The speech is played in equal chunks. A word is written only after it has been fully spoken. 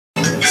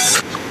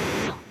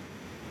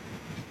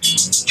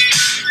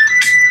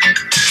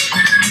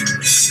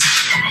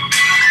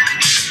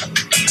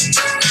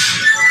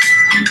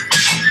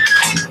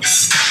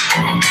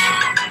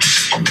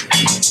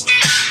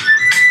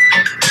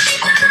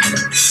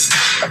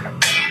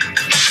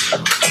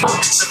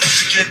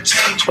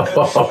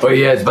Oh,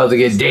 yeah, it's about to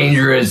get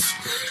dangerous.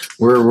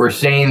 We're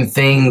saying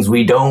things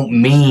we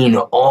don't mean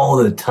all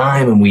the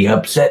time, and we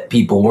upset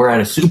people. We're at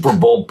a Super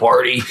Bowl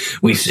party.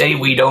 We say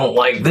we don't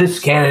like this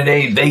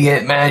candidate. They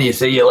get mad. You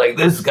say you like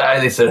this guy.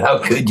 They said, how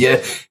could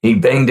you? He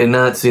banged a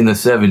Nazi in the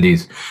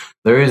 70s.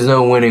 There is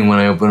no winning when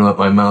I open up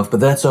my mouth, but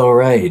that's all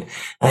right.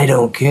 I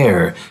don't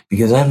care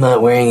because I'm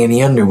not wearing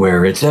any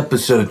underwear. It's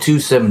episode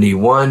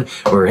 271.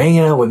 We're hanging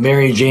out with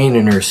Mary Jane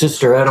and her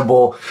sister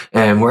Edible,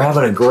 and we're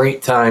having a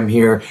great time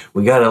here.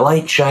 We got a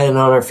light shining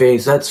on our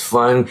face. That's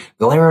fun.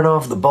 Glaring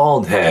off the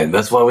bald head.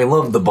 That's why we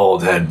love the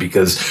bald head,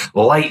 because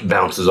light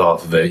bounces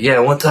off of it. Yeah,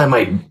 one time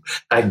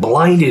I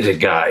blinded a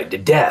guy to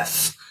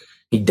death.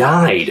 He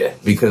died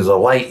because a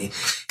light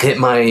hit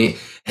my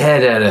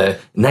head at a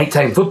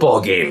nighttime football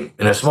game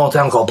in a small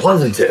town called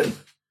Pleasanton.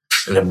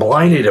 And it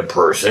blinded a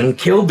person,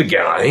 killed the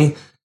guy.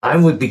 I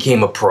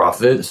became a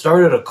prophet,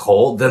 started a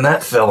cult. Then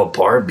that fell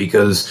apart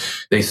because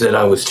they said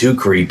I was too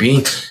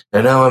creepy.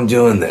 And now I'm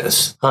doing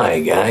this.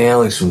 Hi, guy,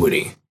 Alex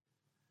Woody.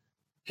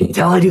 Can you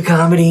tell I do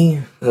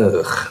comedy?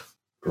 Ugh,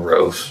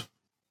 gross.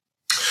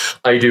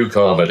 I do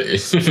comedy.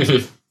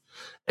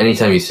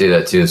 Anytime you say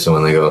that to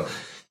someone, they go,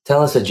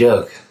 tell us a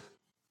joke.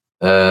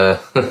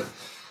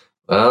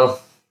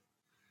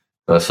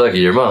 Suck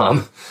your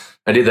mom.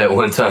 I did that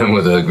one time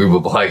with a group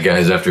of black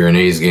guys after an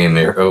A's game.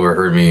 They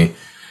overheard me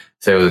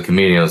say I was a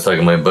comedian. I was talking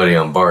to my buddy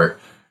on Bart.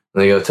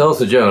 And they go, tell us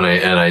a joke.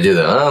 And I did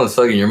that. I was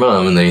sucking your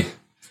mom. And they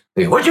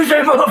go, what'd you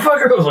say,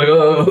 motherfucker? I was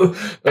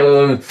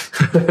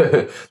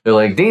like, they're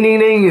like, ding, ding,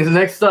 ding is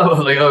next up. I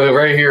was like, oh,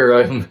 right here.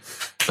 I'm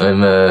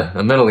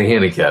mentally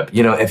handicapped.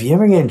 You know, if you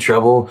ever get in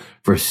trouble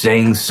for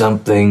saying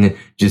something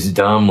just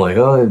dumb, like,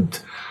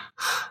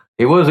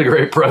 he was a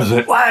great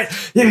president. What?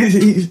 He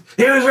was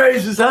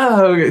racist.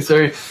 Oh, okay,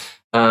 sorry.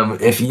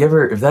 If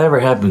that ever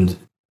happened,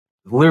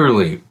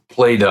 literally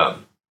play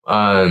dumb.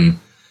 Yeah,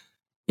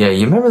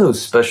 you remember those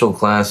special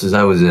classes?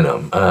 I was in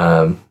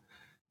them.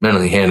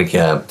 Mentally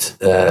handicapped.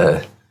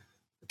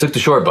 Took the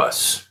short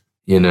bus.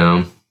 You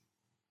know.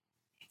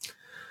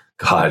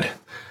 God,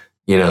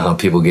 you know how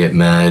people get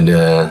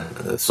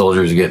mad.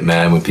 Soldiers get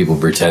mad when people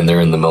pretend they're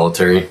in the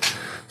military.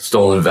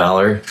 Stolen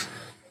valor.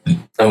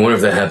 I wonder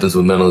if that happens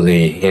with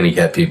mentally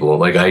handicapped people.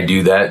 Like, I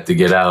do that to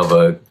get out of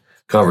a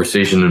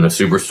conversation in a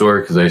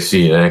superstore because I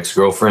see an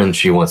ex-girlfriend,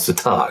 she wants to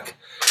talk.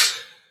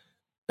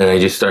 And I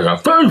just start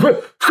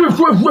going,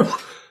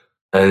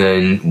 and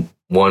then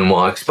one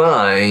walks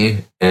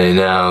by, and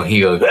now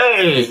he goes,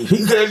 hey,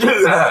 you can't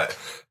do that.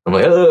 I'm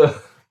like,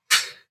 ugh.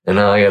 And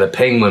now I got a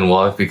penguin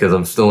walk because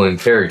I'm still in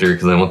character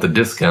because I want the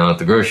discount at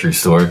the grocery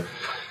store.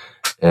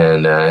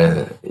 And,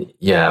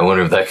 yeah, I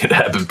wonder if that could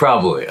happen.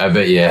 Probably. I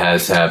bet you it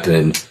has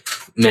happened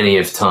many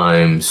of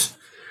times.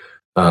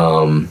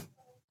 I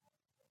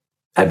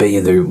bet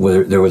you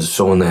there was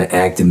someone that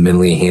acted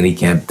mentally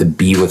handicapped to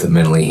be with a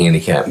mentally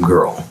handicapped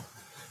girl.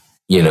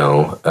 You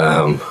know,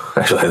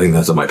 actually, I think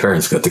that's how my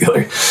parents got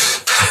together.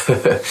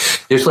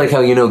 Just like how,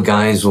 you know,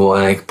 guys will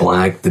act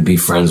black to be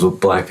friends with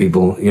black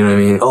people. You know what I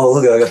mean? Oh,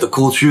 look, I got the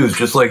cool shoes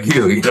just like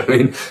you. You know what I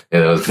mean?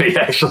 And that was me,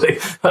 actually.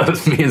 That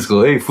was me in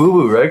school. Hey,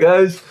 FUBU, right,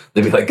 guys?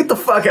 They'd be like, get the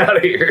fuck out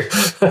of here.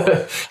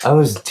 I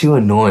was too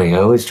annoying. I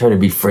always tried to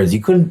be friends. You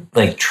couldn't,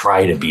 like,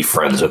 try to be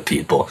friends with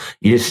people.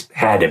 You just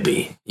had to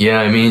be. Yeah,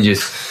 I mean,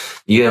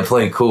 you gotta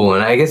play cool.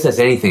 And I guess that's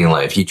anything in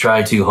life. You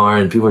try too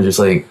hard, and people are just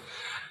like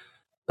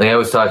I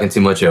was talking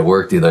too much at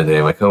work the other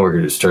day. My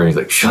coworker just turned. He's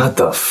like, "Shut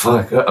the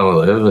fuck up." I'm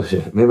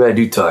like, maybe I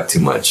do talk too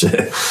much. You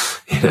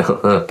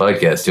know,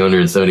 podcast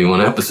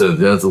 271 episodes.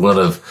 That's a lot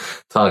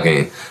of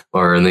talking.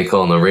 Or and they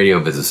call in the radio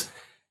business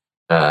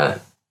dead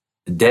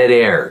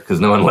air because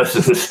no one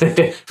listens.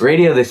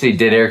 Radio, they say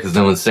dead air because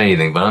no one's saying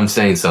anything. But I'm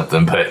saying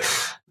something, but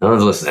no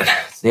one's listening.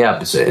 It's the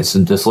opposite. It's a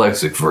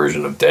dyslexic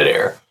version of dead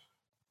air.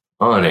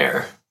 On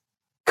air,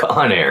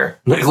 Con Air.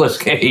 Nicolas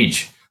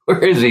Cage. Where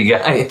is he,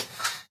 guy?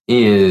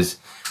 He is.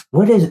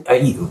 What do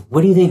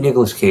you think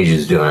Nicolas Cage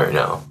is doing right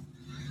now?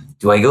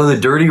 Do I go the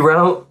dirty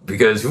route?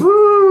 Because,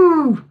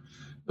 woo!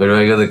 Or do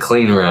I go the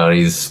clean route?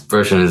 He's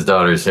brushing his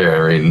daughter's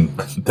hair and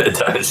reading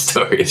bedtime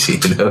stories, you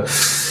know?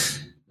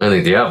 I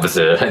think the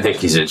opposite. I think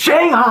he's in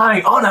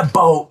Shanghai on a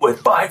boat with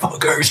 5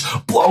 hookers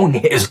blowing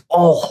his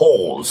all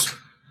holes.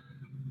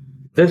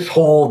 This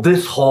hole,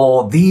 these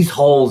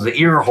holes, the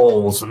ear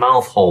holes, the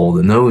mouth hole,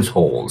 the nose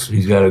holes.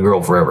 He's got a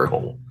girl forever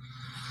hole.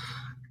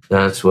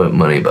 That's what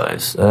money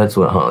buys. That's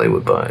what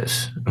Hollywood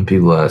buys. And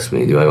people ask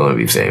me, do I want to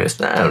be famous?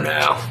 I don't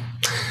know.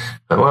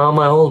 I want all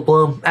my holes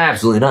blown?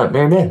 Absolutely not.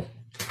 Married man.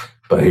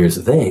 But here's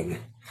the thing.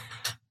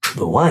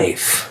 The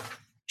wife,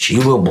 she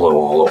will blow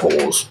all the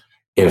holes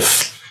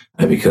if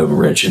I become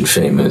rich and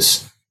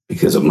famous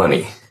because of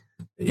money.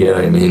 You know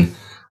what I mean?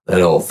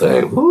 That whole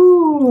thing.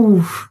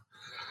 Woo!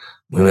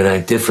 Women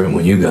act different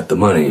when you got the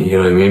money. You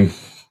know what I mean?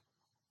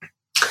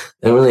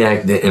 They don't really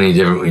act any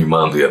different when your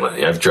mom's got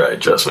money. I've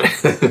tried, trust me.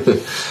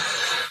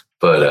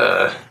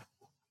 But,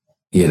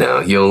 you know,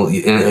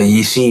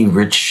 you see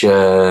rich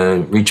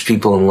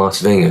people in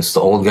Las Vegas, the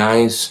old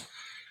guys.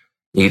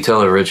 You can tell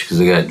they're rich because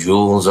they got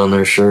jewels on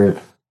their shirt.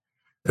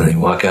 And they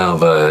walk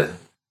out of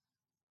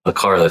a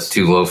car that's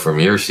too low for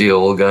me. You ever see an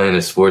old guy in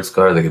a sports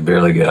car that can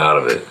barely get out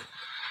of it?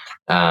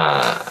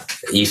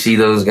 You see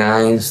those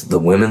guys, the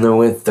women they're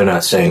with, they're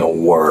not saying a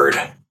word.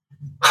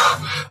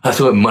 That's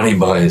what money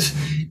buys.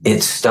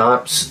 It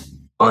stops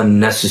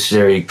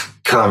unnecessary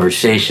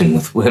conversation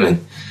with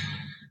women.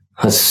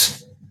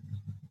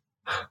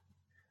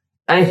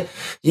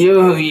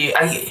 You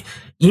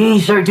need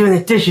to start doing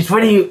the dishes.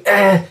 What do you?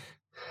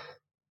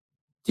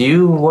 Do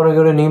you want to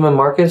go to Neiman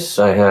Marcus?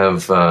 I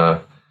have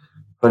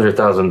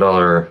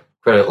 $100,000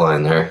 credit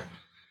line there.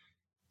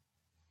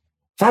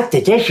 Fuck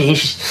the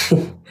dishes.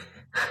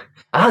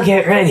 I'll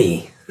get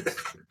ready.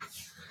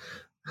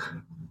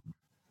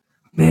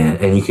 Man,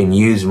 and you can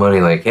use money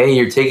like, hey,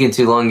 you're taking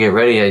too long to get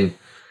ready.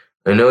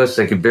 I noticed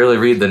I could barely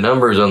read the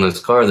numbers on this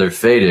car. They're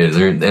faded,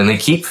 and they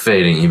keep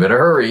fading. You better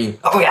hurry.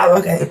 Oh, yeah,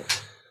 okay.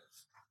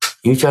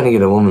 You trying to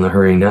get a woman to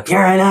hurry now?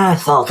 You're an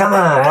asshole. Come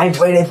on, I've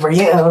waited for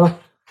you.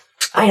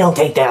 I don't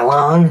take that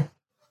long.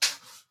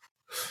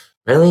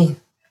 Really?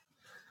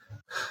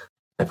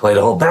 I played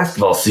a whole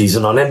basketball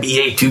season on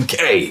NBA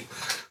 2K.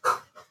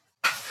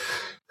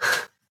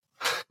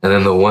 And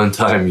then the one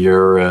time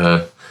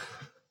you're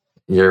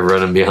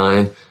running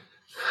behind.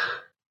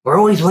 We're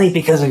always late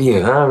because of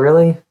you, huh?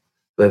 Really?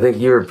 I think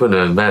you were putting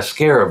a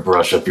mascara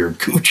brush up your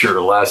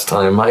coocher last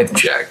time I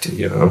checked,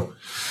 you know.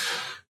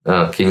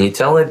 Can you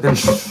tell I've been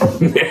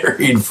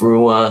married for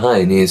a while?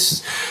 Hi,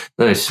 nice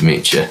to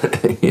meet you.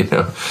 You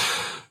know,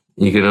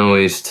 you can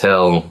always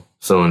tell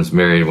someone's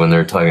married when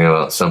they're talking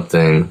about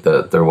something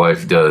that their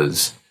wife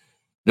does.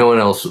 No one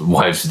else's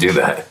wives do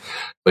that,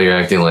 but you're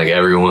acting like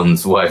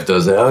everyone's wife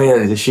does it. Oh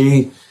yeah, does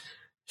she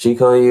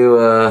call you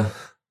a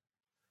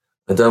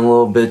dumb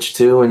little bitch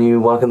too when you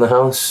walk in the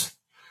house?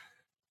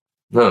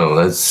 No,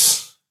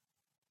 that's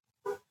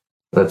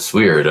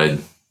weird.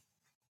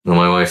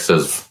 My wife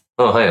says,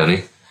 "Oh, hi,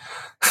 honey."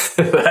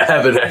 That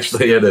happened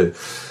actually with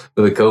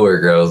a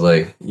coworker. I was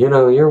like, you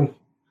know, your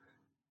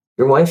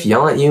wife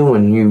yell at you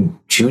when you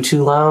chew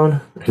too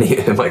loud?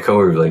 And my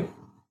coworker was like,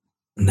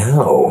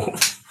 no.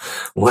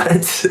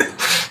 What?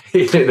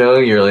 You know,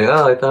 you're like,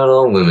 oh, I thought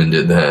all women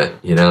did that.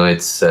 You know,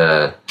 it's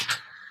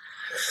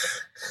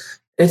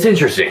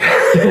interesting.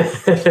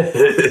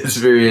 It's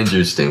very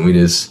interesting. We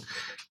just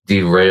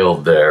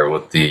derailed there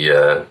with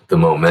the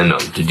momentum.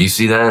 Did you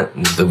see that?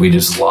 That we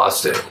just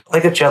lost it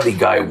like a chubby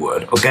guy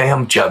would. Okay,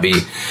 I'm chubby.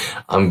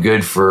 I'm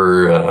good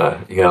for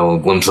a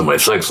glimpse of my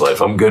sex life.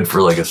 I'm good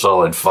for like a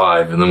solid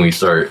 5, and then we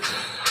start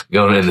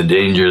going in the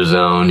danger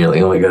zone. You're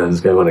like, oh my god, this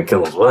guy want to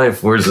kill his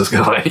wife. Where's this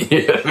guy?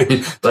 I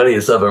mean, buddy,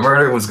 it's up a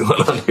murder. What's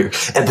going on here?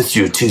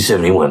 Episode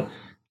 271.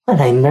 But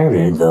I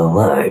murdered the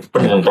wife.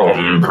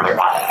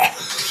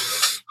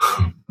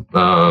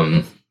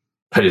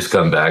 I just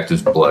come back,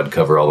 just blood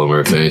cover all over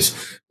my face.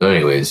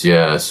 Anyways,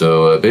 yeah,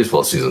 so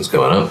baseball season's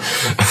coming up.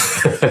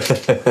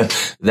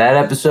 That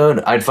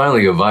episode, I'd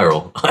finally go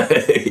viral.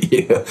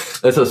 Yeah,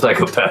 that's a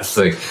psychopath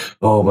thing.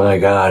 Oh my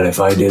god, if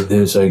I did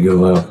this, I'd go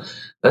viral.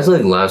 That's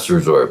like last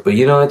resort. But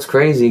you know, it's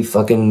crazy.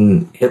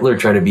 Fucking Hitler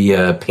tried to be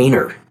a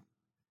painter.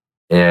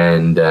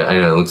 And I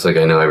know it looks like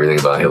I know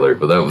everything about Hitler,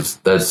 but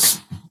that's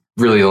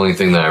really the only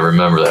thing that I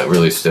remember that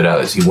really stood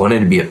out is he wanted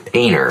to be a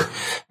painter.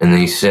 And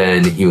they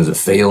said he was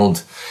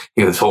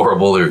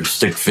horrible. There were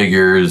stick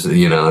figures,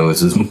 you know, it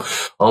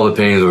was all the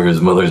paintings were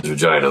his mother's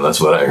vagina.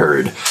 That's what I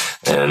heard.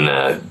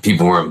 And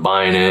people weren't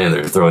buying it.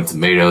 They were throwing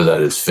tomatoes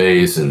at his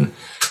face and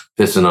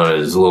pissing on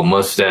his little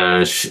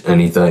mustache. And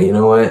he thought, you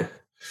know what?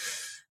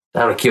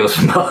 I'm gonna kill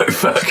some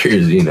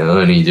motherfuckers, you know,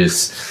 and he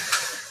just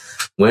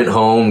went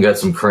home, got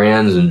some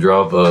crayons and drew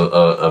up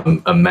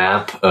a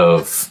map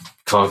of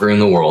conquering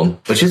the world,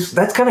 which is,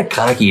 that's kind of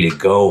cocky to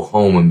go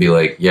home and be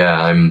like,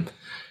 yeah,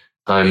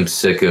 I'm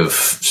sick of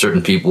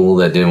certain people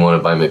that didn't want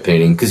to buy my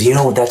painting. Because you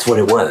know, that's what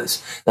it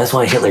was. That's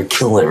why Hitler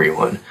killed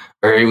everyone.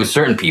 Or it was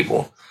certain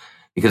people.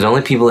 Because the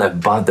only people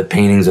that bought the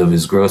paintings of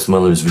his gross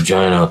mother's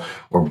vagina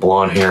were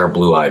blonde hair,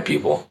 blue-eyed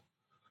people.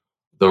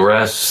 The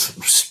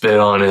rest spit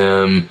on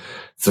him,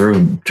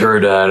 threw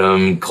dirt at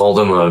him, called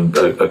him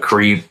a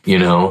creep, you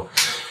know.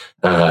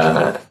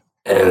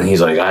 And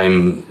he's like,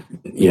 I'm,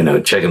 you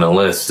know, checking a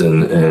list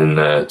and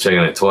checking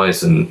it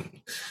twice. And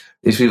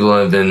these people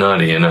have been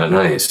naughty and not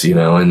nice, you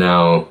know, and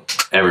now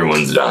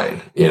everyone's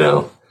dying, you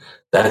know.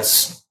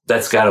 That's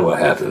got to what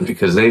happened,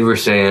 because they were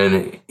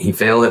saying he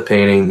failed at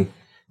painting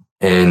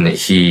and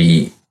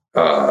it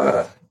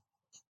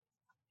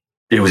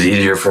was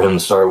easier for him to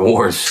start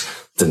wars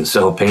than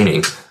sell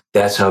painting.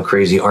 That's how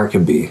crazy art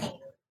can be.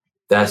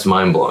 That's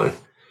mind-blowing.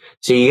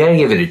 So you got to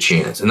give it a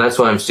chance. And that's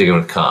why I'm sticking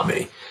with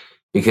comedy.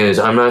 Because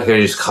I'm not going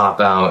to just cop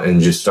out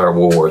and just start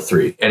World War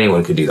III.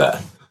 Anyone could do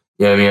that.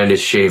 You know what I mean? I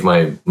just shave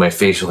my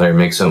facial hair and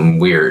make something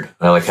weird.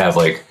 I like have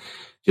like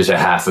just a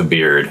half a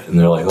beard. And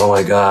they're like, oh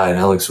my God,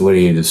 Alex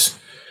Woody, this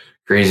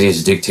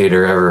craziest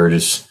dictator ever.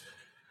 Just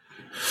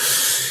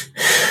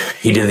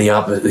he did the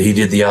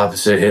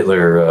opposite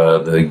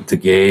Hitler. The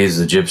gays,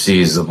 the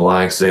gypsies, the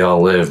blacks, they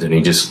all lived, and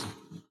he just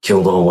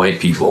killed all white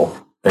people.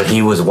 And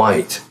he was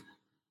white.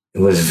 It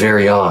was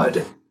very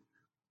odd.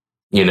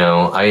 You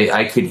know,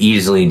 I could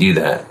easily do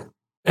that.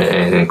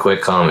 and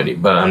quit comedy.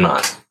 But I'm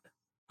not.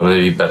 I'm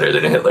going to be better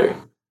than Hitler.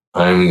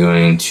 I'm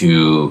going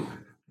to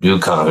do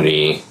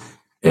comedy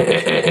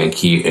and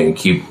keep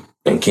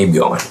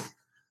going.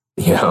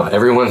 You know,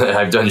 everyone that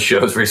I've done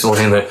shows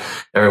recently, and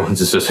everyone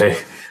just says,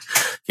 "Hey,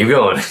 keep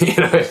going." You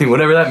know,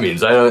 whatever that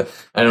means. I don't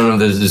know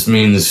if this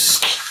means.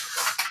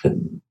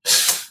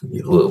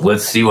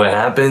 Let's see what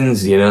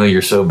happens. You know,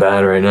 you're so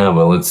bad right now,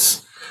 but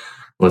let's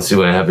see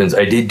what happens.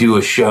 I did do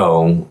a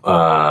show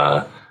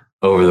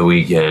over the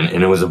weekend,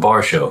 and it was a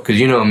bar show. Because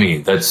you know me,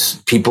 that's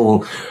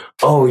people.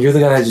 Oh, you're the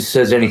guy that just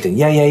says anything.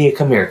 Yeah.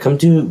 Come here. Come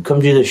do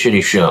the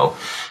shitty show.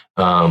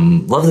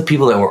 Love the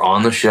people that were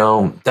on the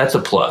show. That's a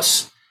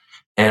plus.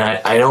 And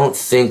I don't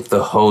think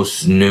the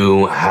hosts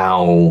knew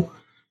how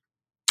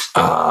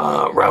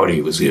rowdy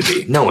it was going to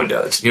be. No one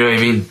does. You know what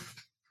I mean?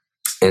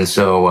 And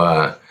so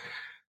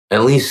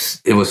at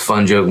least it was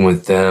fun joking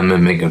with them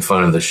and making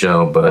fun of the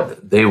show.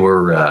 But they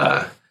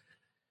were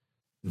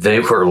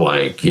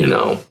like, you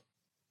know,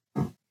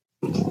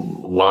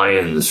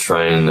 lions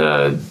trying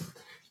to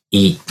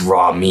eat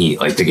raw meat.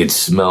 Like they could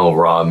smell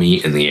raw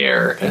meat in the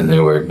air, and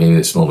maybe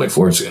they smelled my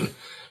foreskin.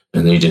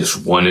 And they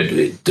just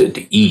wanted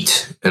to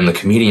eat. And the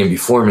comedian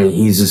before me,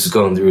 he's just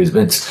going through his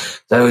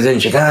bits. So I was in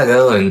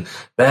Chicago, and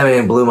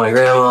Batman blew my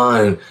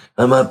grandma, and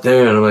I'm up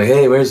there, and I'm like,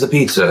 hey, where's the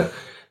pizza?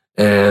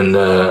 And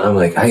I'm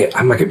like,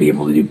 I'm not going to be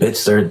able to do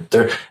bits.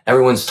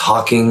 Everyone's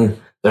talking.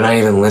 They're not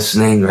even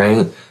listening,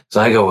 right?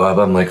 So I go up.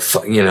 I'm like,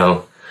 you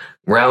know,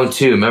 round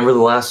 2. Remember the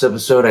last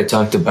episode I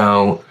talked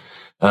about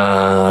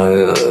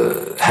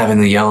having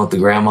to yell at the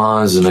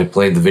grandmas, and I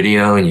played the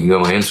video, and you can go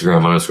on my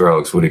Instagram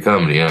 _Alex Woody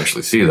Comedy and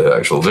actually see the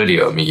actual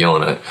video of me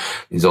yelling at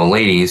these old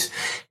ladies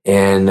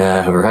and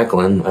who are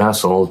heckling,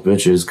 assholes,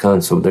 bitches,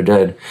 cunts, so they're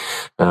dead.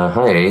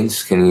 Hi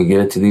AIDS, can you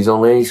get it to these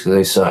old ladies? Because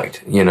they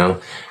sucked, you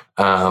know.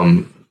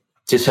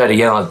 Just had to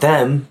yell at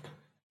them,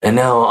 and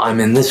now I'm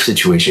in this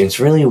situation. It's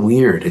really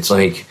weird. It's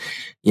like,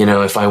 you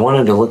know, if I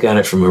wanted to look at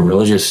it from a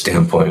religious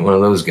standpoint, one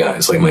of those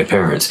guys, like my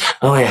parents,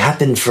 oh, it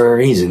happened for a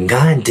reason.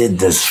 God did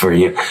this for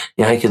you.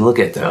 Yeah, I could look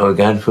at that. Oh,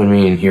 God put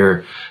me in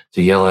here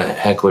to yell at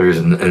hecklers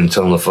and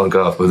tell them to fuck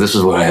off. But this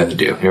is what I had to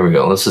do. Here we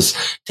go. Let's just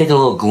take a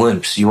little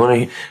glimpse. You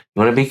want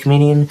to be a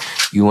comedian?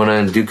 You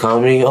want to do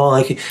comedy? Oh,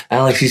 like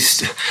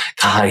Alex,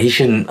 God, he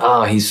shouldn't.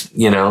 Oh, he's,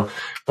 you know.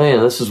 Oh, yeah,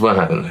 this is what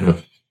happened. Hey,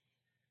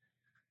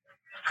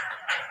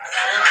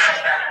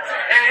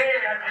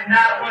 I did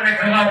not want to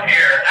come up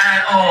here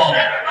at all.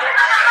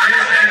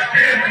 This has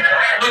been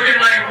looking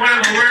like one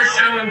of the worst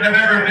shows I've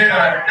ever been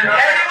on. Does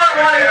anyone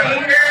want to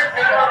be here?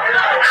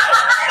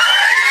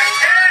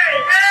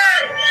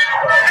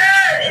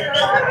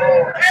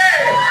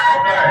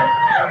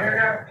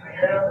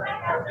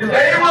 Does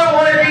anyone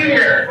want to be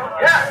here?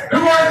 Yeah. Who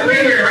wants to be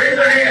here? Raise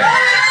their hand.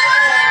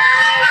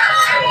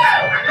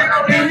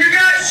 Can you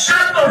guys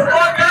shut the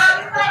fuck up?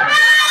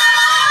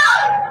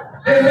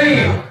 Then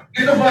leave.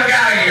 Get the fuck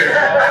out of here.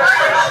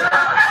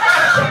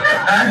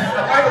 Huh?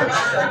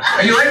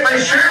 You like my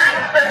shirt?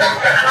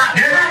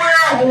 Never wear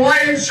a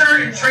Hawaiian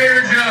shirt in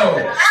Trader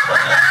Joe's.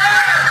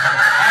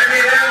 I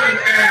mean, that was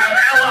good. I'm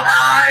hella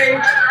high.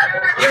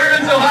 You ever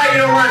been so high you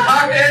don't want to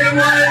talk to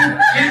anyone?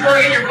 You just want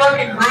to get your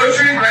fucking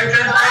groceries, right,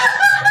 Jessica?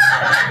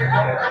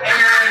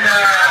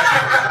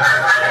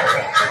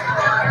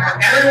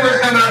 And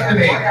everyone's coming up to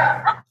me.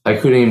 I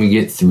couldn't even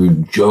get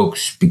through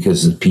jokes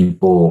because the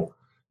people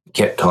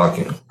kept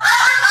talking.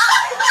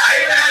 I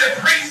even had a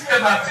priest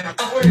come up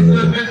to me.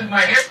 Visit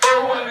my hip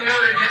one the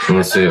other day.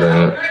 Let's see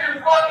that.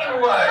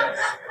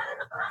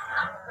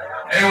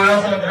 Anyone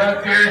else on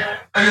drugs here?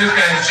 Look at this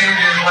guy's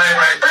changing his life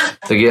right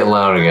now. To get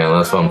loud again,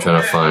 that's what I'm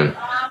trying to find.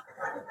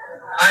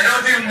 I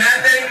don't do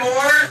meth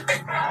anymore.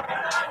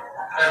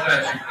 That's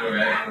not true,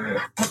 right?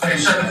 Okay,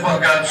 shut the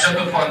fuck up, shut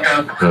the fuck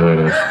up. I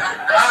was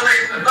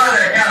like, the thought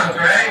that counts,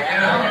 right? You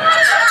know?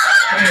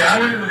 I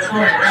went to the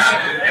store and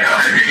grabbed it, you know?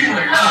 He's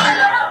like, fuck.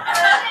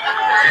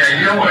 Yeah,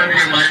 you don't want to be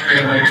in my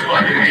family. You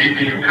fucking hate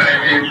me, you know what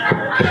I mean?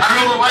 I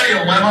don't know why you.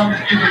 My mom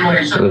just gives me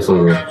like, shut the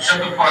fuck up, shut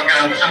the fuck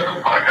up, shut the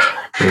fuck up.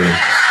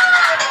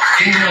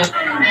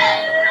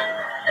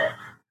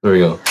 There we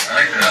go. I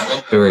like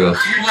that. Here we go.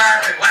 Keep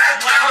laughing.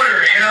 Laugh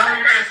louder, you know?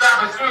 You're going to stop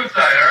a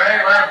suicide, all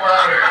right? Laugh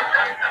louder.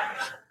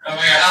 Oh,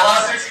 my God. I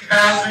lost 60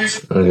 pounds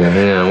recently. Okay,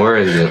 hang on. Where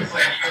is it? It's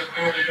like you go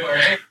through the door,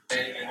 hey?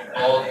 And the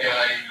bald guy,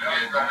 you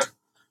get.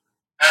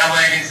 And I'm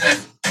like, he said,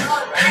 I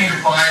need to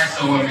find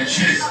someone to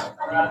choose.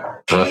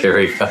 Oh, here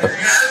we go. You know,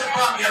 that's the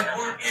problem. You have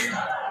 4 kids.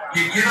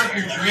 You give up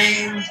your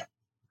dreams.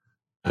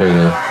 There we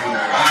go.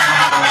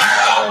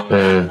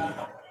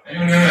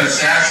 Anyone know an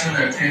assassin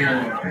or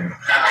Taylor?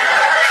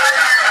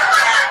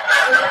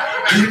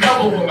 There's a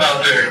couple of them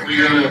out there. We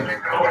gotta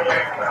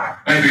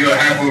maybe go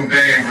half one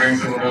day and bring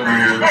someone over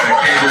here. Like,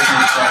 hey, this is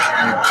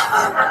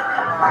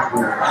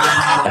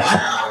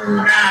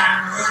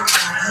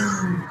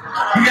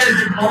you guys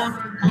are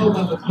all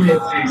on the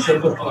PFC. Shut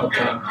the fuck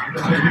up.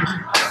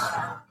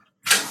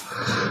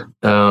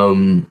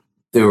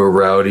 They were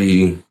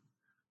rowdy.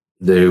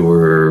 They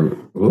were,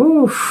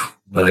 oof.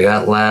 But I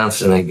got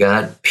laughs and I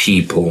got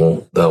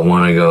people that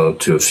want to go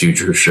to a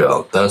future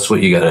show. That's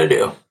what you got to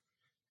do.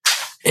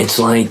 It's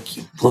like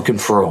looking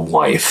for a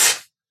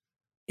wife.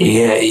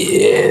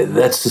 Yeah,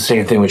 that's the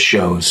same thing with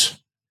shows.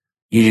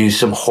 You do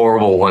some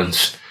horrible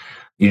ones.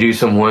 You do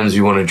some ones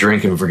you want to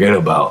drink and forget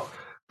about,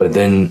 but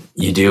then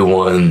you do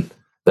one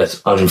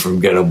that's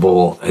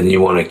unforgettable and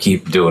you want to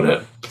keep doing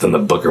it. But then the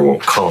booker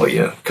won't call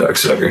you,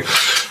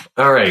 cocksucker.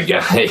 All right,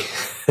 guy.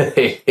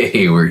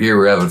 Hey, we're here.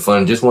 We're having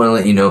fun. Just want to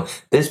let you know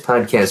this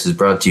podcast is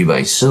brought to you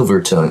by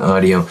Silver Tongue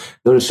Audio.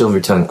 Go to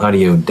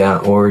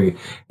silvertongueaudio.org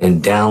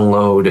and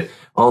download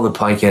all the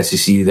podcasts you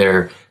see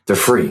there. They're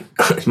free.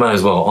 Might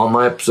as well. All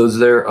my episodes are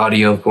there,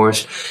 audio, of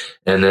course.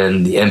 And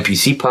then the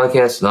NPC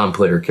podcast,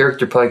 non-player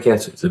character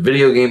podcast. It's a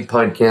video game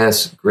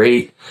podcast.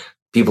 Great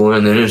people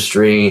in the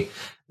industry.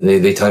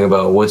 They talk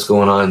about what's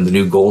going on. The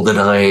new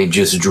GoldenEye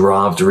just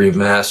dropped,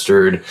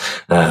 remastered.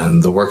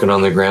 They're working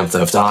on the Grand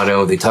Theft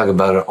Auto. They talk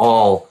about it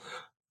all.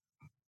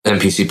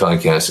 NPC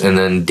podcast. And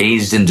then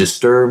Dazed and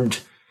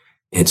Disturbed.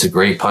 It's a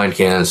great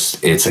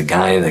podcast. It's a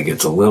guy that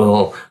gets a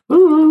little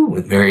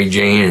with Mary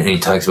Jane, and he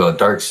talks about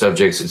dark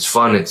subjects. It's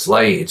fun. It's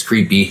light. It's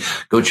creepy.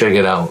 Go check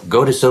it out.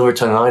 Go to Silver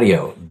Tongue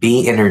Audio.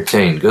 Be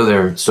entertained. Go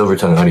there,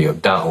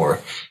 silvertongueaudio.org.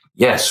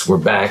 Yes, we're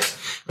back.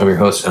 I'm your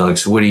host,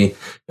 Alex Woody.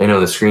 I know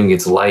the screen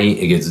gets light.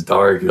 It gets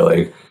dark. You're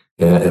like,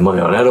 am I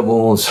on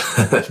edibles?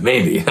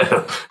 Maybe.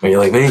 Are you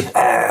like me?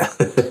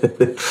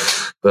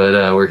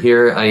 But we're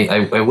here.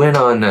 I went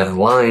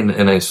online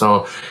and I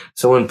saw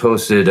someone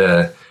posted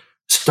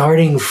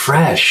starting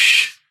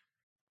fresh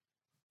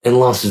in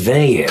Las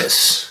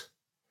Vegas.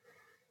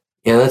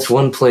 Yeah, that's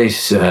one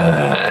place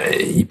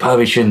you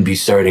probably shouldn't be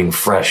starting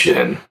fresh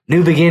in.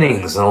 New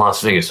beginnings in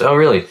Las Vegas. Oh,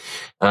 really?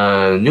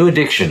 New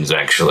addictions,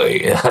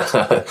 actually.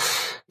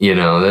 You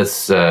know,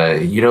 that's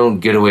you don't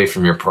get away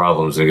from your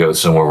problems and go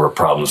somewhere where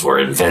problems were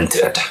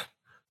invented.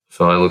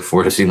 So I look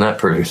forward to seeing that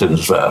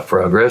person's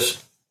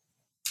progress.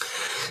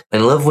 I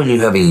love when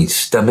you have a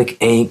stomach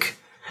ache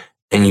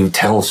and you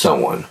tell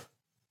someone.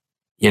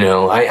 You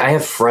know, I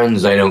have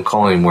friends I don't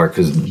call anymore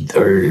because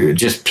they're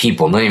just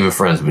people, not even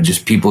friends, but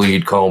just people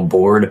you'd call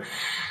bored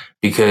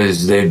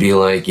because they'd be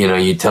like, you know,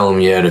 you tell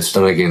them you had a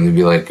stomach ache and they'd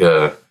be like,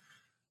 well,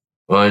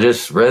 I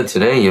just read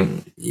today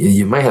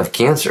you might have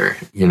cancer.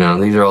 You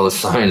know, these are all the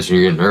signs and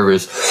you're getting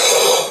nervous.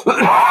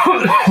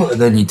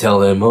 And then you tell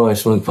them, oh, I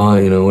smoke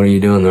pot, you know, what are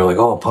you doing? They're like,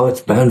 oh, pot's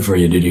bad for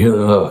you. Did you?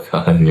 Oh,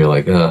 God. And you're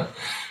like, you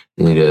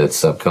need to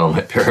stop calling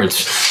my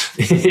parents.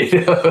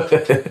 You know,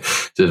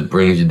 just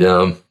brings you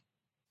down.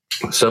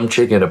 Some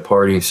chick at a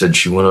party said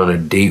she went on a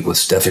date with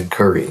Stephen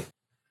Curry.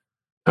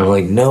 I'm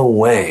like, no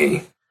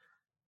way.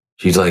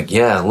 She's like,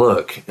 yeah,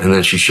 look. And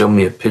then she showed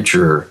me a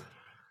picture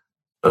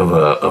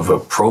of a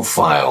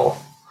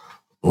profile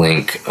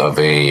link of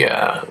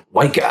a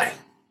white guy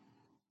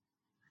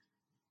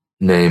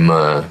named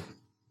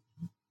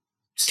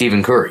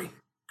Stephen Curry.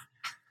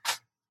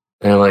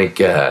 And I'm like,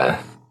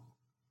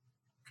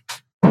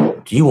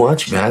 do you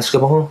watch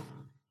basketball?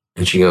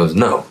 And she goes,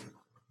 no.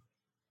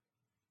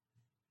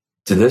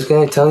 Did this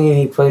guy tell you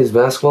he plays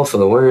basketball for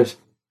the Warriors?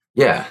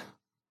 Yeah.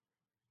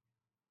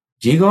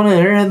 Do you go on the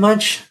internet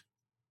much?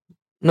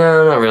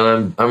 No, not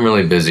really. I'm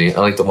really busy. I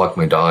like to walk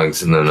my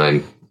dogs, and then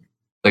I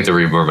like to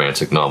read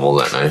romantic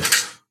novels at night.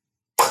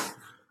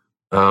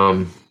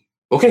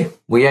 Okay.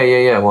 Well,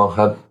 yeah. Well,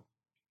 have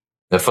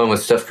fun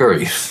with Steph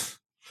Curry.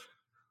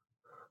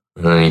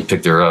 And then he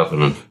picked her up,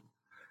 and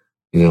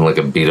he's in like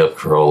a beat up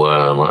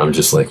Corolla. I'm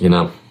just like, you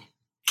know,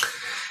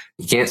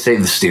 you can't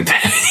save the stupid.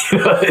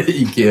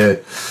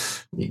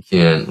 You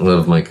can't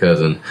love my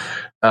cousin.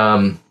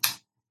 Son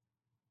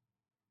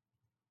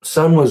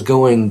was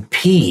going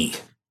pee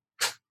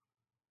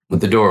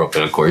with the door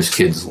open. Of course,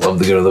 kids love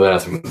to go to the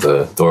bathroom with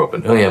the door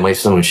open. Oh yeah, my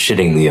son was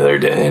shitting the other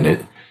day, and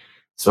it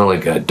smelled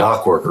like a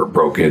dock worker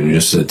broke in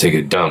just to take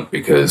a dump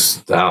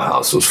because the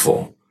outhouse was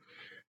full.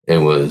 It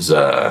was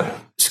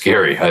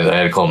scary. I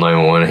had to call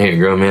 911. Hey, a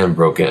grown man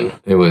broke in.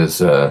 It was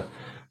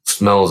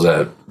smells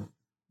that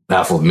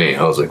baffled me.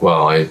 I was like,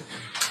 wow, I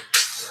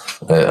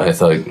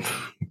thought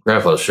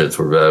grandpa's shits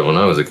were bad when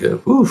I was a kid.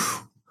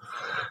 Oof.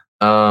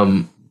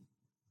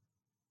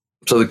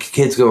 So the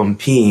kid's going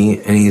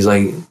pee, and he's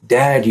like,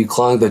 Dad, you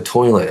clogged the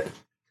toilet.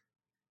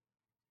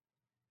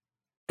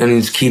 And he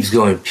just keeps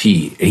going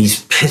pee. And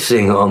he's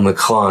pissing on the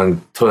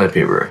clogged toilet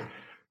paper.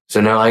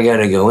 So now I got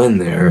to go in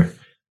there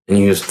and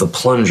use the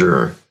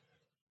plunger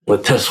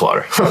with piss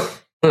water.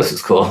 This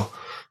is cool.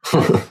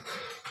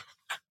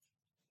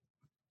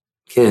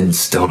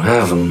 Kids don't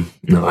have them.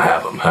 No,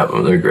 have them.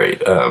 They're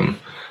great.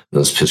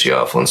 Those piss you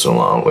off once in a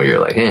while where you're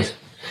like, hey,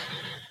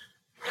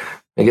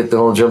 I get the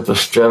whole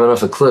driving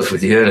off a cliff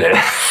with you,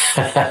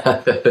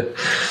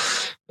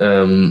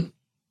 innit?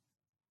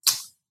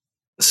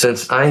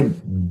 Since I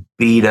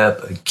beat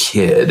up a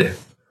kid,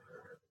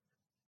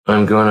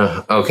 I'm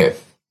gonna, okay.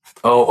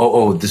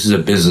 Oh, this is a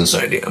business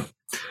idea.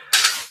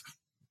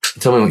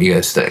 Tell me what you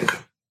guys think.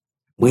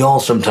 We all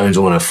sometimes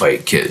want to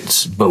fight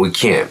kids, but we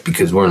can't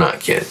because we're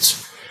not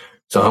kids.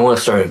 So I want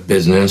to start a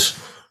business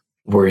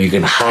where you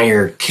can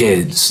hire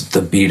kids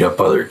to beat up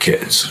other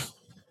kids.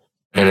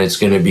 And it's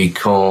going to be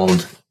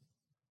called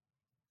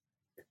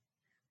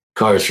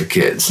cars for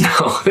kids.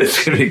 No,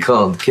 it's going to be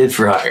called Kid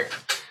for Hire.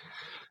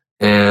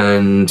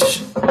 And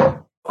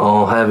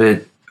I'll have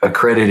it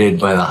accredited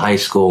by the high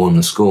school and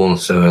the school,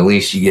 so at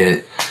least you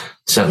get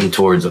something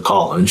towards a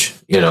college,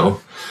 you know.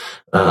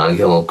 Get a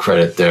little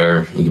credit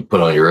there. You can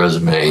put on your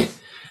resume.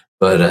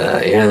 But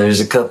yeah, there's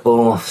a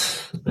couple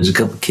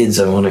kids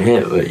I want to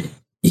hit, but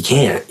you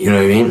can't. You know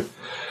what I mean?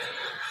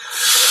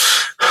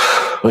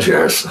 What's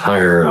yours?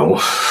 Hire? You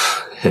want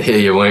to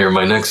hear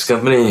my next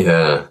company?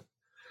 For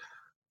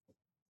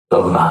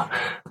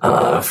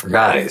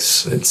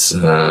guys, it's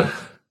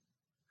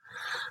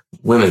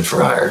women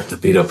for hire to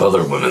beat up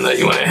other women that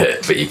you want to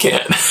hit, but you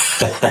can't.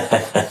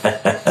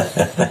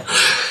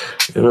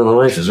 You know, the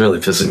wife is really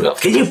pissing me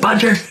off. Can you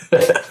punch her?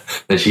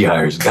 Then she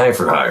hires a guy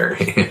for hire,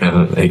 you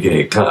know,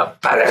 aka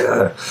cop.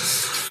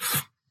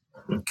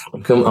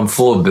 I'm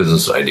full of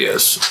business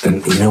ideas.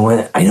 And you know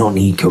what? I don't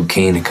need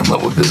cocaine to come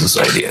up with business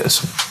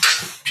ideas.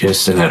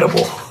 Just an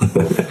edible.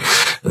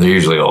 They're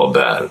usually all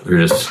bad.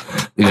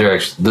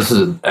 This is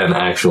an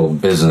actual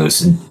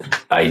business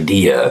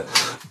idea,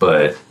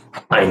 but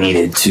I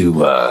needed to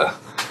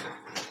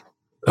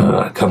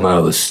come out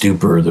of the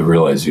stupor to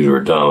realize these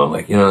were dumb. I'm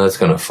like, you know, that's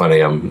kind of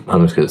funny. I'm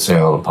just gonna say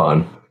it on the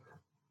pod.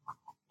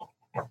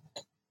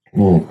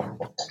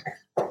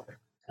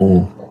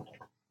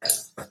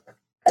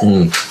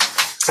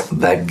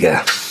 That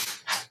guy.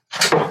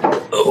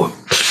 Oh.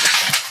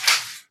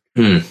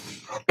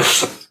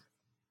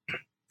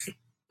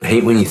 I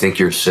hate when you think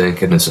you're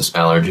sick and it's just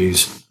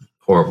allergies.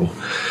 Horrible.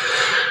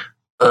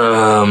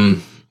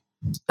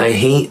 I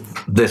hate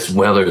this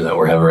weather that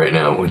we're having right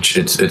now, which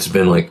it's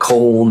been like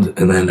cold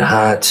and then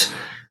hot.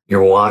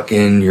 You're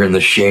walking, you're in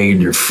the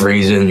shade, you're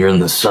freezing, you're in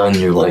the sun,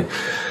 you're like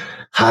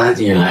hot,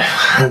 you're like,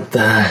 what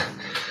the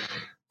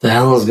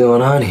hell is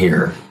going on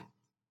here?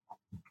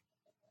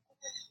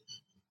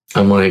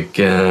 I'm like,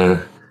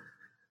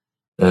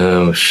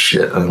 oh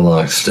shit, I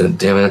lost it,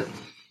 damn it.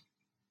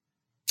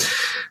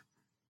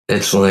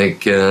 It's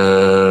like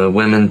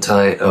women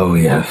tie. Oh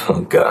yeah,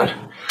 oh god.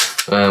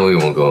 We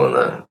won't go on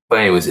that. But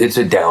anyways, it's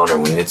a downer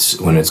when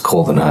it's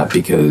cold and hot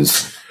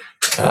because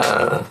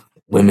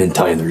women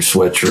tie their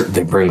sweatshirt.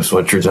 They bring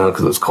sweatshirts out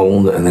because it's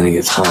cold, and then it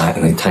gets hot,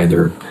 and they tie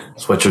their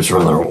sweatshirts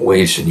around their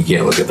waist, and you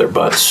can't look at their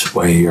butts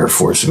while you're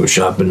forced to go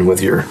shopping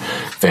with your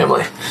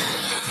family.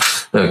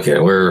 Okay,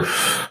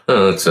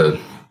 that's a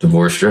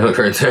divorce joke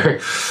right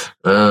there.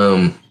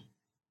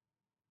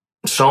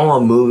 Saw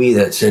a movie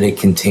that said it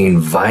contained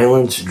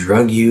violence,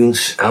 drug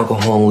use,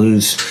 alcohol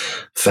use,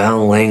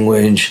 foul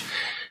language.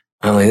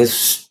 I'm like,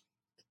 this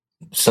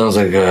sounds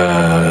like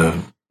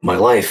my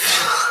life.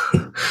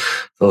 Sounds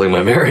like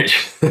my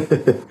marriage.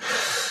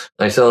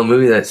 I saw a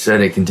movie that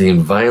said it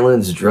contained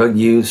violence, drug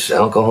use,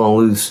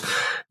 alcohol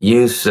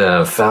use,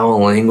 foul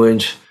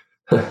language.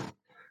 Sounds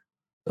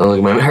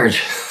like my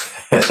marriage.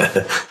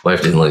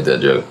 Wife didn't like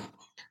that joke.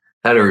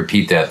 I had to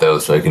repeat that though,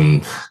 so I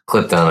can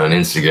clip down on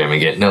Instagram and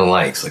get no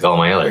likes like all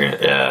my other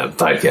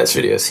podcast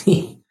videos.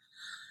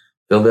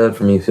 Feel bad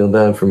for me. Feel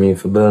bad for me.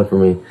 Feel bad for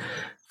me.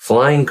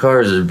 Flying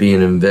cars are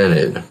being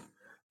invented.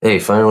 Hey,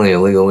 finally a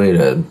legal way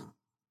to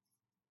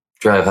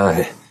drive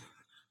high.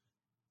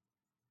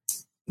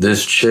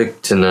 This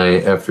chick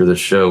tonight after the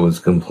show was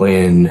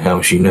complaining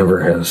how she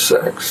never has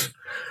sex.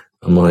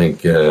 I'm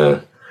like,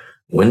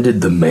 when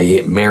did the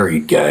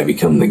married guy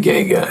become the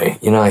gay guy?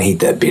 You know, I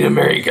hate that being a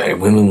married guy.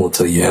 Women will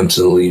tell you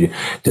absolutely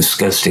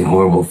disgusting,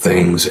 horrible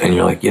things, and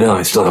you're like, you know,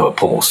 I still have a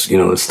pulse. You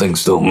know, this thing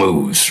still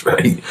moves,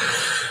 right?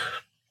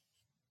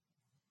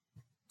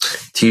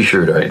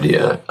 T-shirt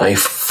idea. I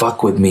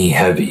fuck with me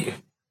heavy.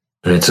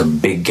 And it's a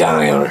big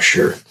guy on a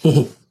shirt.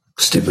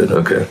 Stupid,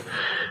 okay.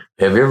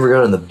 Have you ever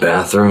gone in the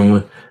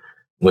bathroom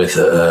with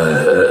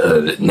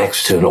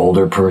next to an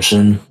older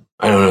person?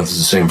 I don't know if it's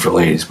the same for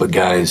ladies, but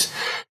guys,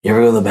 you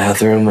ever go to the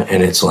bathroom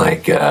and it's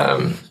like, I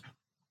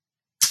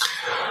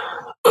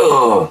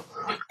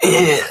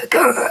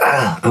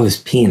was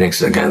peeing next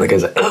to a guy, and the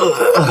guy's like,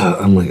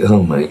 I'm like,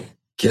 oh my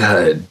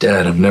God,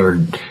 Dad, I'm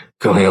never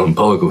going out in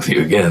public with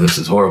you again. This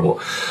is horrible.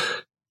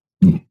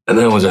 And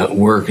then I was at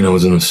work and I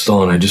was in a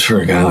stall and I just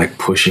heard a guy like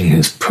pushing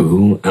his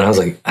poo. And I was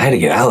like, I had to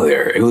get out of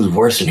there. It was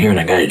worse than hearing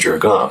a guy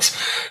jerk off,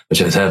 which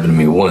has happened to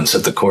me once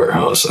at the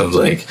courthouse. I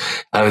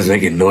was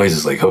making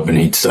noises like hoping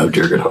he'd stop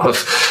jerking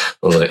off.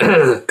 I was like, and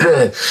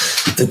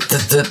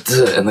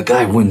the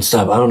guy wouldn't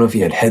stop. I don't know if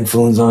he had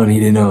headphones on. He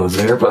didn't know I was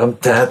there, but I'm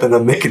tapping,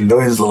 I'm making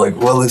noises. I'm like,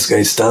 well, this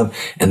guy stopped.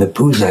 And the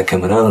poo's not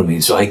coming out of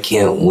me, so I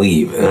can't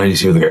leave. And I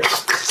just hear the guy.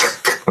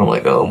 I'm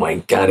like, oh my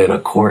God, in a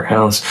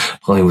courthouse?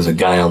 Probably was a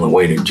guy on the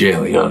way to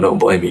jail. You know, don't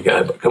blame me,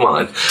 guy, but come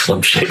on.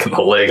 I'm shaking my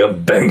leg,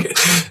 I'm banging.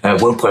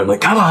 At one point, I'm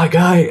like, come on,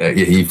 guy.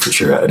 Yeah, he for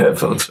sure had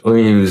headphones. Or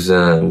he was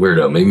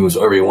weirdo. Maybe it was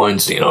Harvey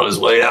Weinstein on his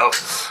way out.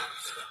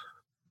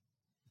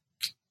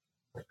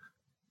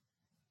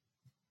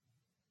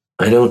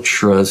 I don't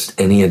trust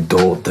any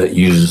adult that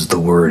uses the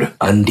word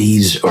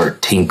undies or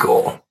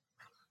tinkle.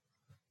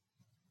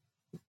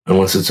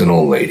 Unless it's an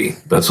old lady.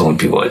 That's the only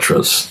people I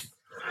trust.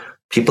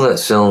 People that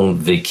sell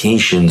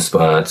vacation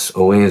spots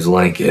always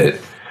like it.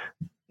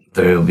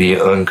 They'll be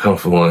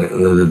uncomfortable.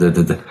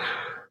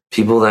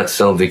 people that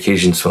sell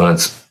vacation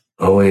spots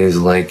always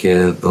like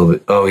it.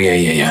 Oh,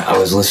 yeah. I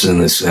was listening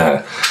to this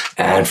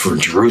ad for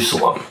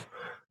Jerusalem,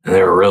 and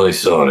they were really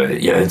selling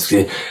it. Yeah,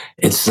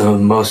 it's the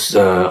most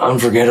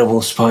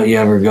unforgettable spot you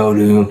ever go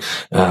to,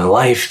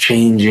 life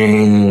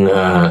changing.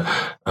 Your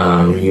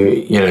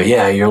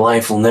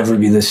life will never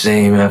be the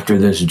same after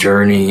this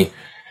journey.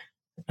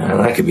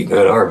 That could be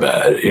good or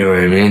bad. You know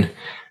what I mean?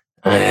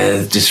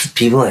 Just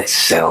people that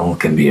sell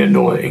can be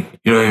annoying.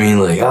 You know what I mean?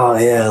 Like, oh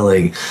yeah,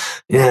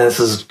 this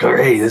is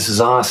great. This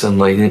is awesome.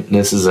 Like,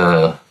 this is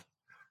a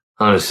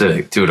Honda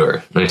Civic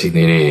 2-door,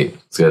 1988.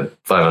 It's got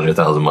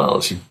 500,000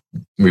 miles. You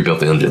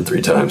rebuilt the engine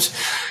 3 times.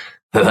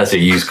 That's a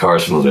used car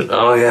salesman.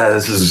 Oh yeah,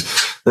 this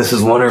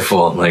is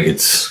wonderful. Like,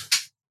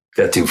 it's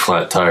got 2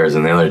 flat tires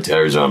and the other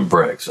tires are on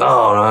bricks.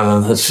 Oh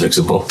no, that's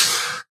fixable.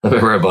 I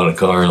remember I bought a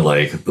car and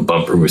like the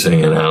bumper was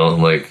hanging out.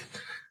 I'm like,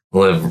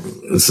 will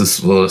it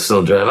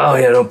still drive? Oh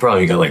yeah, no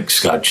problem. You got like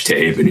Scotch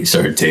tape, and he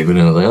started taping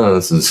it. I was like, oh,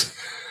 this is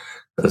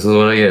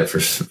what I get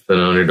for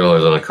spending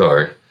 $100 on a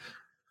car.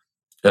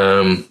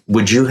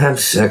 Would you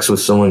have sex with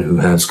someone who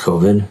has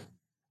COVID?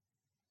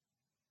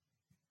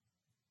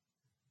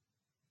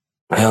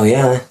 Hell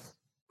yeah.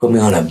 Put me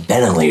on a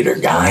ventilator,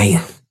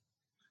 guy.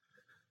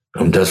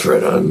 I'm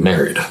desperate. I'm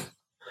married.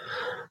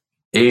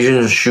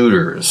 Asian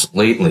shooters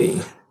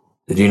lately.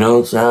 Did you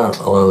notice that?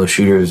 A lot of the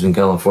shooters in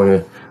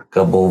California, a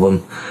couple of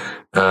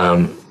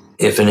them.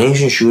 If an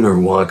Asian shooter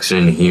walks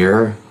in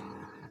here,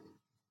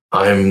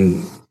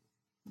 I'm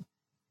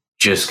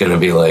just going to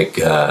be like,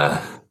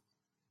 I'm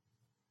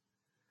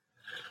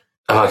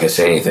not going to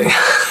say anything.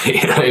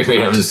 You know what I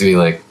mean? I'm just going to be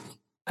like,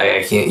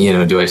 I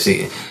can't, do I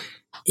see?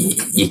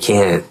 You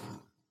can't.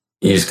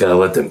 You just got to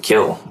let them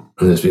kill.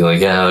 And just be like,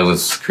 yeah, that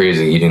was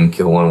crazy. You didn't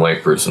kill one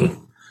white person.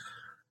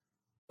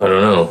 I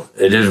don't know.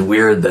 It is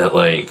weird that,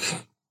 like,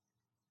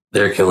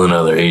 they're killing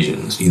other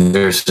Asians. Either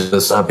there's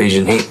a Stop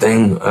Asian Hate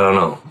thing. I don't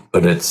know.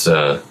 But it's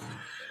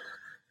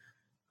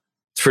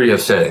pretty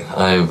upsetting.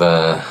 I've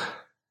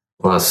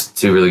lost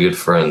 2 really good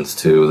friends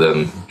to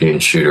them being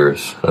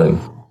shooters.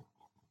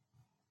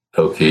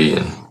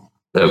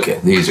 Okay,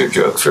 these are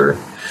jokes for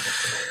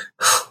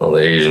all the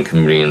Asian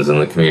comedians in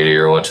the community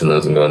are watching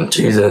those and going,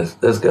 Jesus,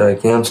 this guy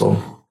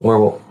canceled.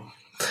 Horrible.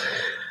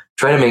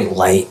 Try to make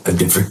light of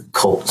different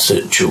cult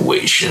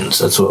situations.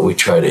 That's what we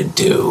try to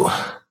do.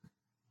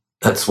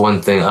 That's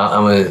one thing.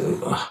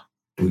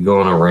 We go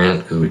on a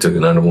rant because we took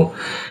an edible.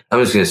 I'm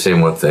just going to say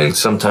one thing.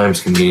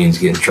 Sometimes comedians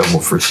get in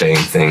trouble for saying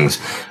things,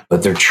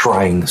 but they're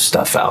trying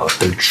stuff out.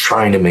 They're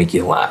trying to make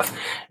you laugh.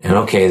 And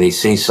okay, they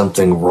say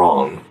something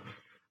wrong.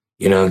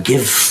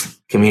 Give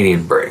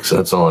comedian breaks.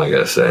 That's all I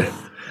got to say.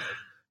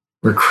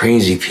 We're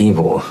crazy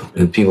people,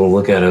 and people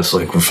look at us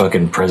like we're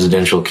fucking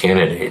presidential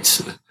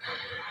candidates.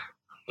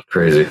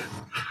 Crazy.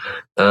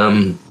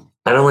 I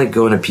don't like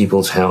going to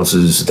people's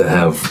houses that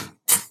have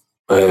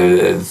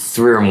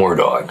 3 or more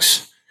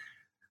dogs.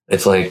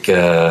 It's like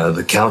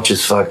the couch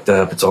is fucked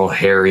up. It's all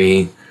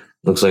hairy.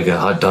 Looks like a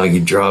hot dog you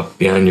drop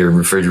behind your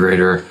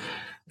refrigerator.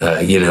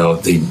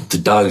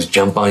 The dogs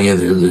jump on you.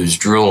 There's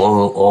drool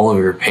all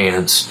over your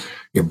pants.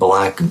 Your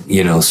black,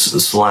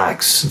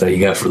 slacks that you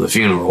got for the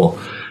funeral.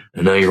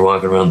 And now you're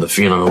walking around the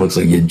funeral. It looks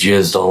like you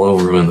jizzed all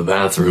over them in the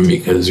bathroom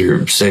because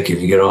you're sick and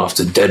you get off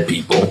to dead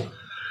people.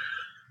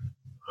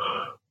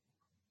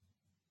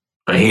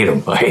 I hate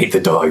them. I hate the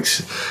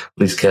dogs.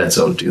 These cats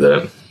don't do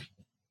that.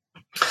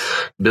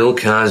 Bill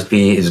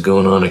Cosby is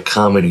going on a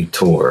comedy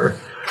tour.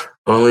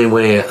 Only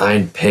way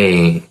I'd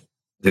pay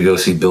to go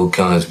see Bill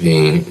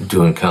Cosby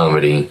doing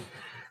comedy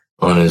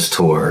on his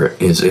tour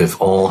is if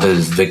all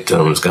his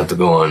victims got to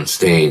go on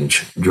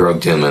stage,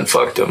 drugged him, and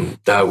fucked him.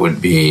 That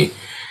would be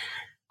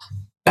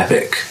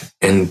epic.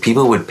 And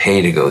people would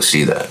pay to go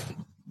see that.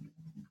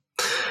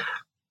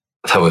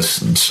 That was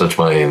such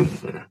my...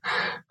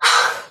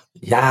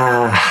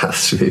 Yeah.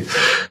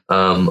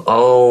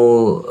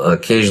 I'll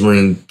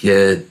occasionally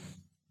get...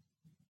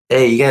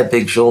 Hey, you got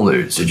big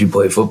shoulders. Did you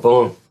play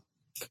football?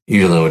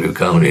 Usually I would do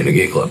comedy in a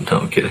gay club. No,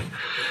 I'm kidding.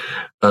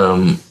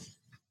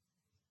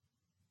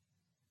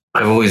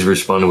 I've always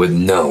responded with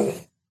no.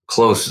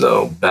 Close,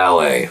 though.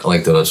 Ballet. I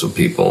like to mess with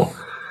people.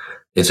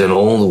 It's an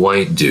old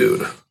white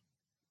dude.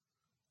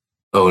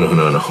 Oh,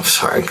 no.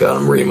 Sorry, God,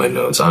 I'm reading my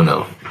notes. I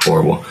know.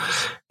 Horrible.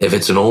 If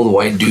it's an old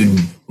white dude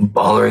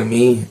bothering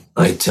me,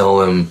 I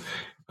tell him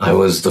I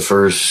was the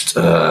first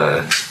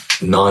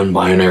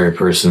non-binary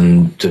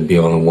person to be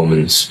on a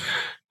woman's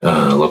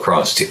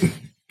lacrosse team.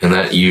 And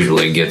that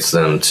usually gets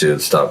them to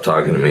stop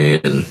talking to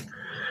me and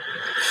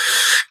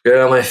get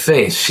out of my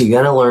face. You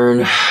gotta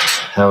learn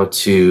how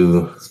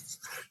to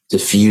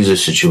diffuse a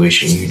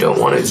situation you don't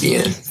want to be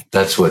in.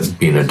 That's what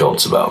being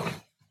adult's about.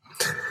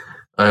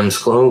 I'm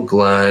so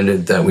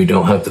glad that we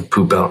don't have to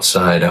poop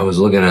outside. I was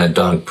looking at a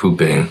dog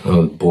pooping. I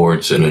was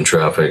bored sitting in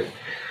traffic.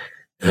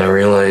 And I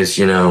realized,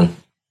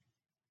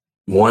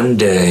 one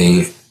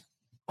day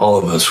all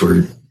of us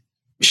were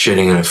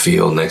shitting in a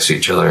field next to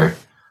each other,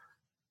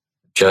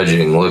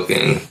 judging,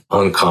 looking,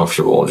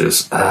 uncomfortable,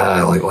 just,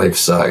 like life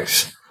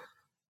sucks.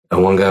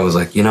 And one guy was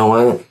like, you know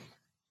what?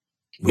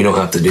 We don't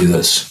have to do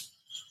this.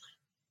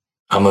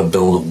 I'm going to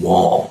build a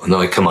wall. And they're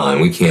like, come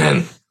on, we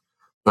can't.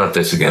 Not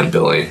this again,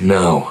 Billy.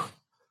 No.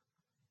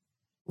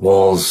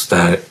 Walls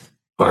that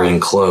are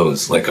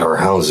enclosed like our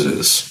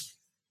houses.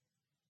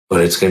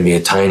 But it's going to be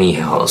a tiny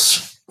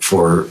house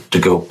to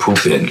go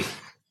poop in.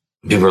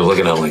 People are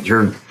looking at it like,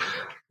 you're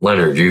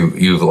Leonard,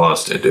 you've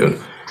lost it,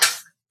 dude.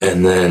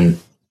 And then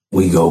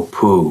we go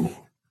poo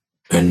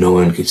and no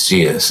one could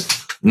see us.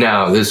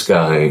 Now, this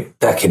guy,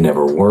 that can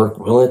never work,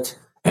 will it?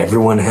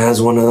 Everyone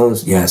has one of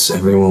those? Yes,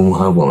 everyone will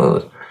have one of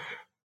those.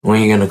 What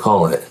are you going to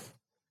call it?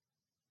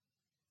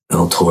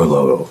 El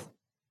Torlo,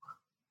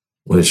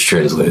 which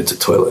translated to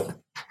toilet.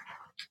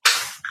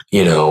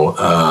 You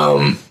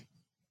know,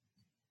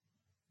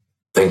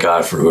 thank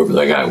God for whoever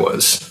that guy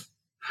was.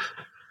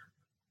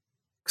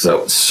 Because that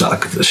would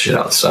suck if the shit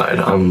outside.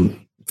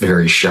 I'm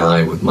very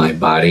shy with my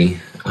body.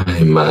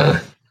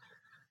 I'm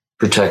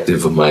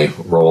protective of my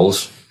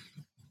roles.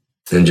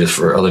 And just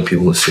for other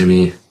people to see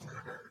me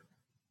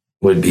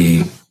would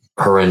be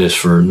horrendous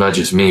for not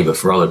just me, but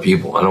for other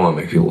people. I don't want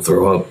to make people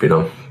throw up, you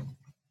know.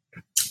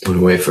 When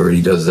Wayfair,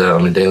 he does that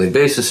on a daily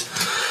basis.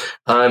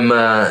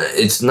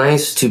 It's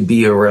nice to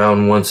be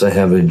around once I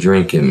have a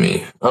drink in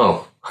me.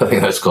 Oh, I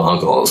think that's called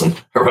alcoholism.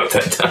 I wrote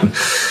that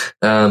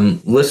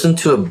down. Listen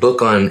to a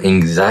book on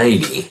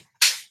anxiety.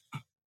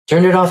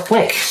 Turn it off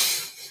quick.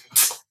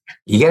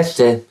 You guessed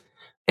it.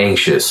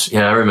 Anxious.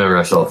 Yeah, I remember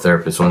I saw a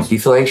therapist once. Do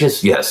you feel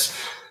anxious? Yes.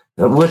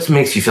 What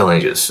makes you feel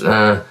anxious?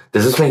 Does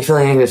this make you feel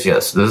anxious?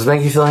 Yes. Does this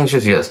make you feel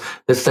anxious? Yes.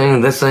 This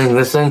thing.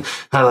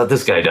 How about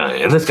this guy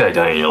dying? And this guy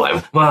dying in your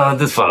life? Well,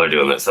 this father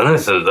doing this, and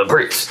this is the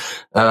priest.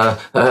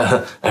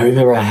 I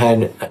remember I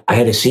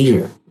had a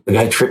seizure. The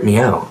guy tripped me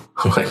out.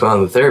 I'm like,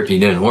 well, the therapy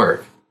didn't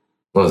work.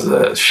 What was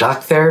the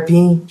shock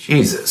therapy?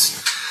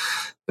 Jesus.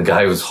 The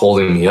guy was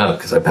holding me up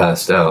because I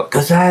passed out.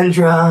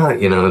 Cassandra!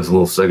 You know, his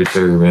little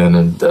secretary ran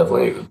and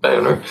definitely a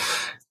banner.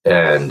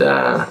 And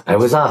I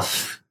was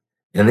off.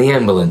 In the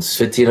ambulance,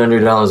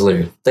 $1,500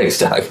 later. Thanks,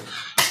 Doc.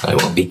 I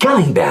won't be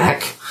coming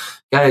back.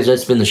 Guys,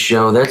 that's been the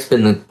show. That's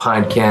been the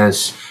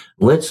podcast.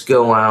 Let's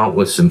go out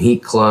with some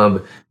Heat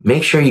Club.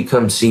 Make sure you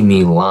come see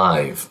me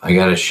live. I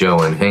got a show,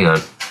 and hang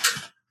on.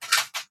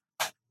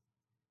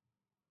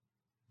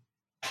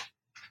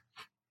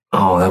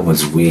 Oh, that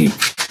was weak.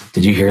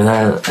 Did you hear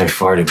that? I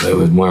farted, but it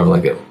was more of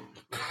like it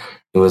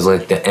was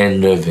like the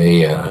end of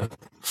a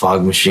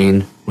fog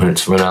machine when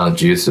it's run out of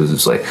juice. It was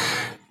just like,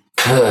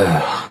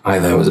 I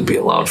thought it would be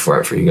a loud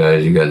fart for you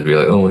guys. You guys would be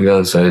like, oh my God,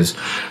 this is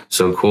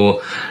so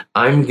cool.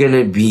 I'm going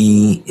to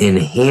be in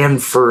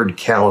Hanford,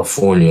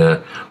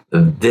 California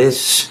the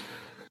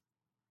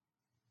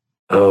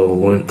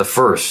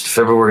 1st,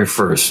 February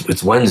 1st.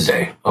 It's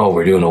Wednesday. Oh,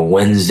 we're doing a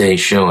Wednesday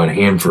show in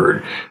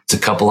Hanford. It's a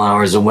couple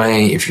hours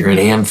away. If you're in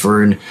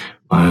Hanford,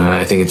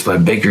 I think it's by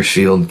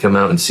Bakersfield. Come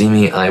out and see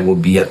me. I will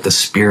be at the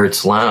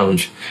Spirits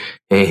Lounge.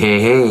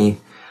 Hey.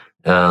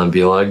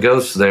 Be a lot of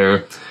ghosts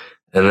there.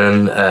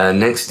 And then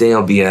next day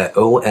I'll be at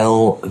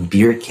OL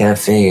Beer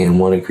Cafe in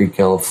Walnut Creek,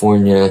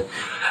 California.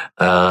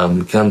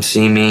 Come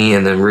see me.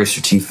 And then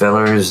Rooster Teeth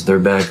Fellers, they're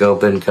back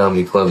open.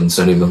 Comedy Club in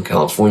Sunnyvale,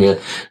 California.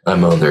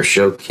 I'm on their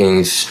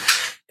showcase.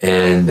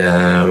 And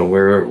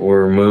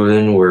we're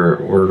moving.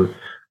 We're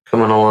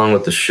coming along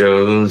with the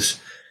shows.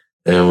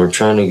 And we're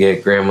trying to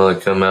get Grandma to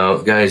come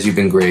out. Guys, you've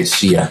been great.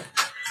 See ya.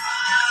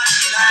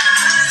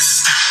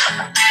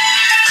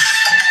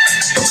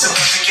 It's about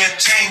to get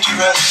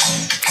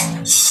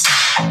dangerous.